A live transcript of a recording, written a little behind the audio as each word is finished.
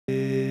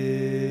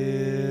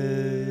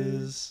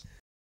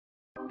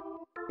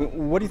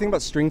What do you think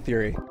about string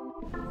theory?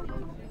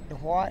 The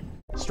what?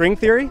 String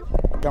theory?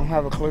 Don't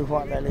have a clue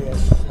what that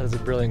is. That is a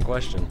brilliant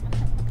question.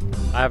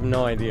 I have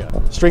no idea.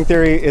 String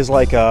theory is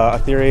like a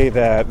theory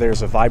that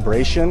there's a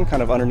vibration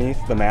kind of underneath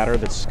the matter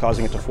that's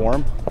causing it to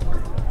form.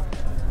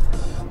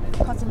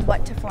 Causing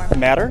what to form?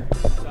 Matter?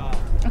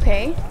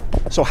 Okay.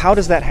 So how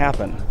does that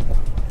happen?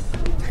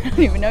 I don't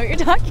even know what you're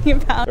talking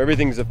about.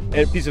 Everything's a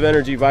piece of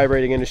energy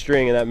vibrating in a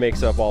string, and that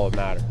makes up all of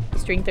matter.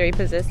 String theory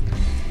possesses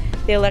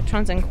the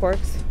electrons and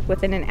quarks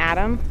within an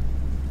atom.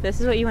 This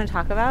is what you want to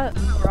talk about?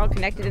 We're all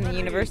connected in the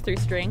universe through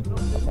string.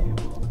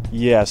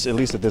 Yes, at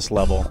least at this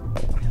level.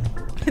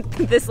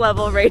 This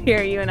level right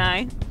here, you and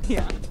I.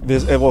 Yeah.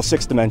 Well,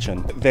 sixth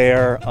dimension.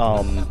 They're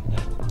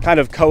kind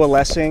of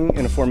coalescing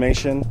in a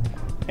formation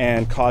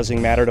and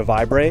causing matter to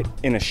vibrate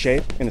in a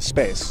shape, in a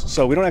space.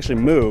 So we don't actually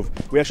move,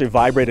 we actually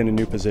vibrate in a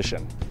new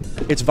position.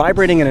 It's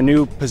vibrating in a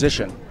new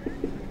position.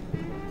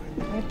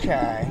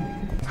 Okay.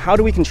 How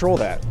do we control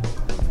that?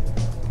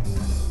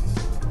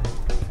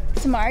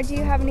 Samar, do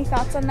you have any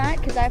thoughts on that?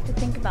 Because I have to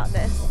think about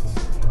this.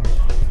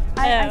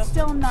 I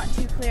still am not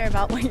too clear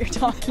about what you're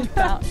talking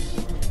about.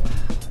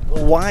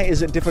 Why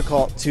is it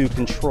difficult to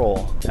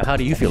control? How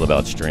do you feel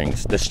about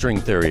strings, the string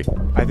theory?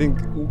 I think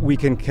we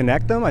can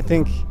connect them. I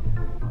think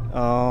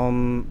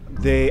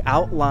they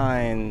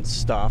outline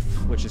stuff,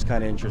 which is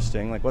kind of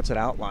interesting. Like, what's it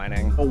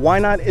outlining? Well, why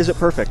not is it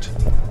perfect?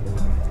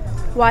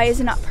 Why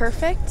is it not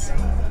perfect?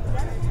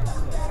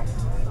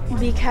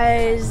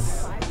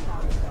 Because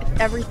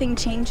everything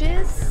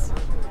changes.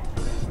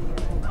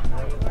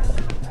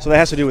 So that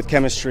has to do with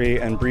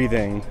chemistry and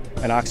breathing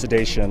and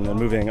oxidation and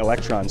moving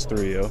electrons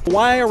through you.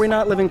 Why are we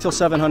not living till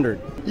 700?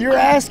 You're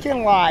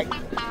asking like...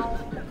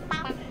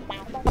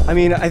 I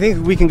mean, I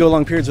think we can go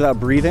long periods without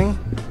breathing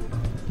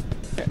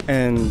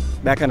and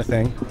that kind of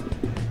thing.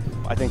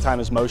 I think time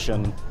is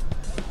motion.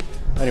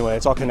 Anyway,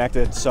 it's all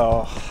connected,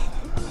 so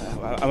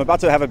I'm about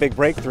to have a big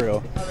breakthrough.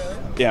 Oh,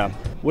 really? Yeah.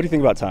 What do you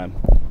think about time?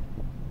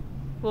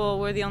 Well,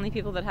 we're the only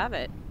people that have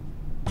it.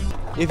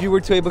 If you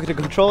were to able to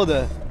control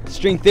the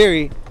string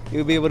theory, you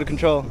would be able to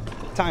control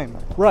time.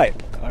 Right.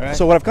 All right.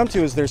 So what I've come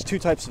to is there's two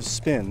types of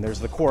spin. There's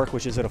the quark,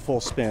 which is at a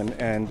full spin,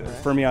 and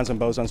fermions and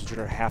bosons, which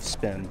are half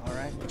spin,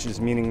 which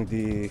is meaning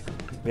the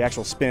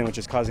actual spin, which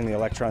is causing the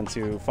electron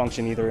to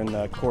function either in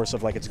the course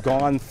of like it's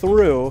gone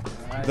through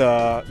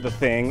the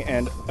thing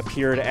and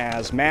appeared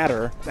as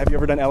matter. Have you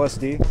ever done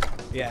LSD?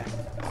 Yeah.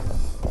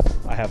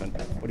 I haven't.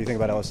 What do you think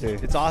about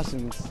LSD? It's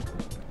awesome. It's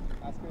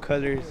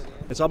colors.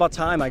 It's all about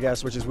time, I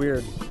guess, which is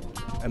weird.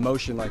 And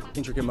motion, like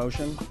intricate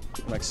motion,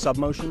 like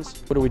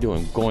submotions. What are we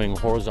doing? Going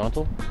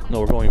horizontal? No,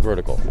 we're going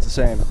vertical. It's the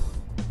same.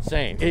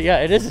 Same. Yeah,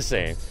 it is the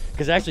same.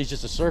 Because actually it's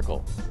just a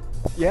circle.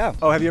 Yeah.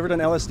 Oh, have you ever done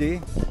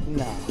LSD?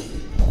 No.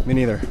 Me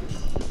neither.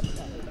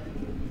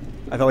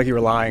 I felt like you were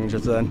lying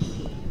just then.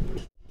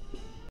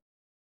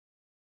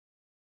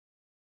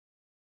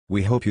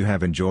 We hope you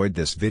have enjoyed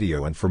this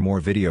video, and for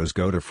more videos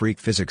go to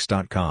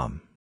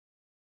freqphysics.com.